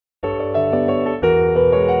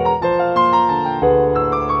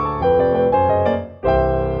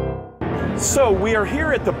So we are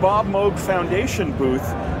here at the Bob Moog Foundation booth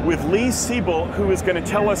with Lee Sebel, who is going to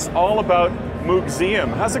tell us all about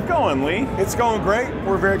Moogseum. How's it going, Lee? It's going great.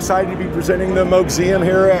 We're very excited to be presenting the Moogseum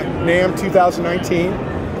here at NAMM 2019.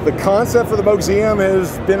 The concept for the Moogseum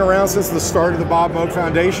has been around since the start of the Bob Moog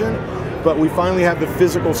Foundation, but we finally have the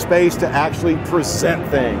physical space to actually present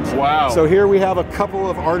things. Wow. So here we have a couple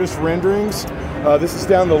of artist renderings. This is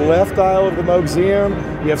down the left aisle of the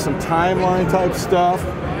Moogseum. You have some timeline type stuff.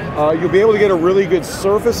 You'll be able to get a really good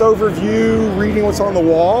surface overview, reading what's on the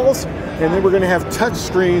walls, and then we're going to have touch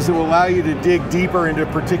screens that will allow you to dig deeper into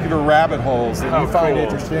particular rabbit holes that you find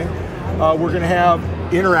interesting. We're going to have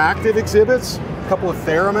interactive exhibits, a couple of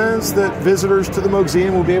theremins that visitors to the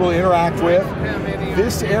Moogseum will be able to interact with.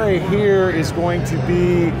 This area here is going to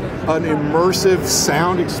be an immersive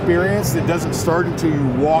sound experience that doesn't start until you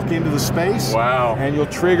walk into the space. Wow. And you'll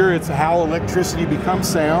trigger, it's how electricity becomes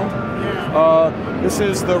sound. This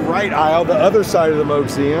is the right aisle, the other side of the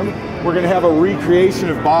Moogseum. We're going to have a recreation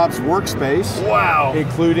of Bob's workspace. Wow.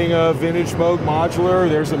 Including a vintage Moog modular.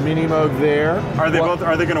 There's a mini Moog there. Are they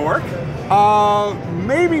going to work?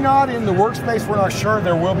 Maybe not in the workspace, we're not sure.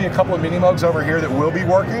 There will be a couple of mini Moogs over here that will be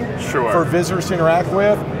working for visitors to interact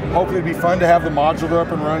with. Hopefully it'd be fun to have the modular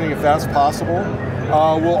up and running if that's possible.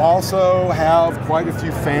 We'll also have quite a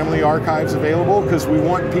few family archives available because we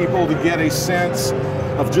want people to get a sense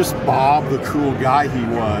of just Bob, the cool guy he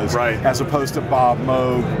was, as opposed to Bob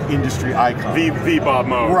Moog, industry icon. The Bob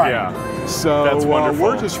Moog, yeah. So that's wonderful.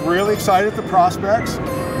 We're just really excited at the prospects.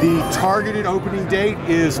 The targeted opening date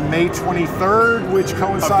is May 23rd, which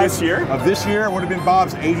coincides... Of this year? Of this year. It would have been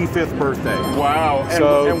Bob's 85th birthday. Wow.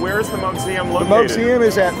 And where is the Moogseum located? The Moogseum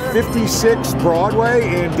is at 56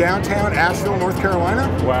 Broadway in downtown Asheville, North Carolina.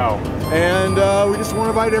 Wow. And we just want to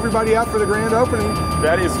invite everybody out for the grand opening.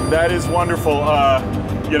 That is wonderful.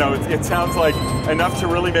 You know, it sounds like enough to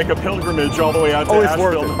really make a pilgrimage all the way out to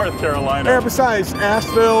Asheville, North Carolina. And besides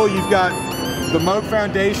Asheville, you've got the Moog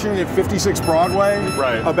Foundation at 56 Broadway.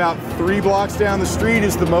 Right. About 3 blocks down the street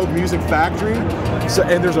is the Moog Music Factory. So,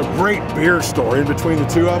 and there's a great beer store in between the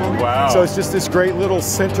two of them. Wow. So it's just this great little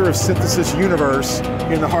center of synthesis universe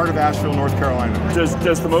in the heart of Asheville, North Carolina.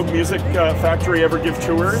 Does the Moog Music Factory ever give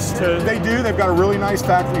tours to? They do. They've got a really nice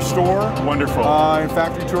factory store. Wonderful. And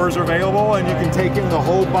factory tours are available, and you can take in the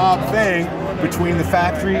whole Bob thing between the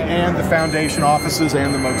factory and the foundation offices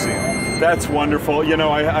and the Moogseum. That's wonderful. You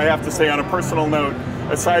know, I have to say, on a personal note,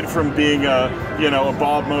 aside from being a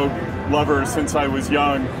Bob Moog lover since I was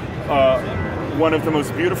young, one of the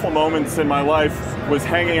most beautiful moments in my life was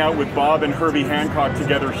hanging out with Bob and Herbie Hancock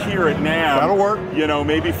together here at NAMM. That'll work. You know,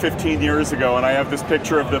 maybe 15 years ago, and I have this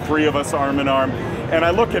picture of the three of us arm in arm, and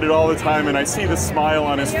I look at it all the time, and I see the smile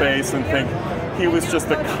on his face, and think he was just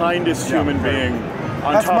the kindest human being.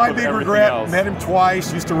 That's my big regret. Met him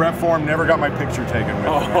twice, used to rep for him, never got my picture taken with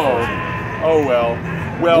him. Oh well.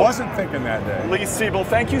 Well, wasn't thinking that day. Lee Sebel,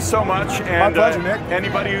 thank you so much. And my pleasure, Nick.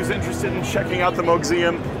 Anybody who's interested in checking out the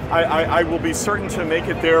Moogseum, I will be certain to make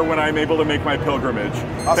it there when I'm able to make my pilgrimage.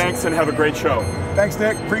 Awesome. Thanks, and have a great show. Thanks,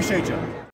 Nick. Appreciate you.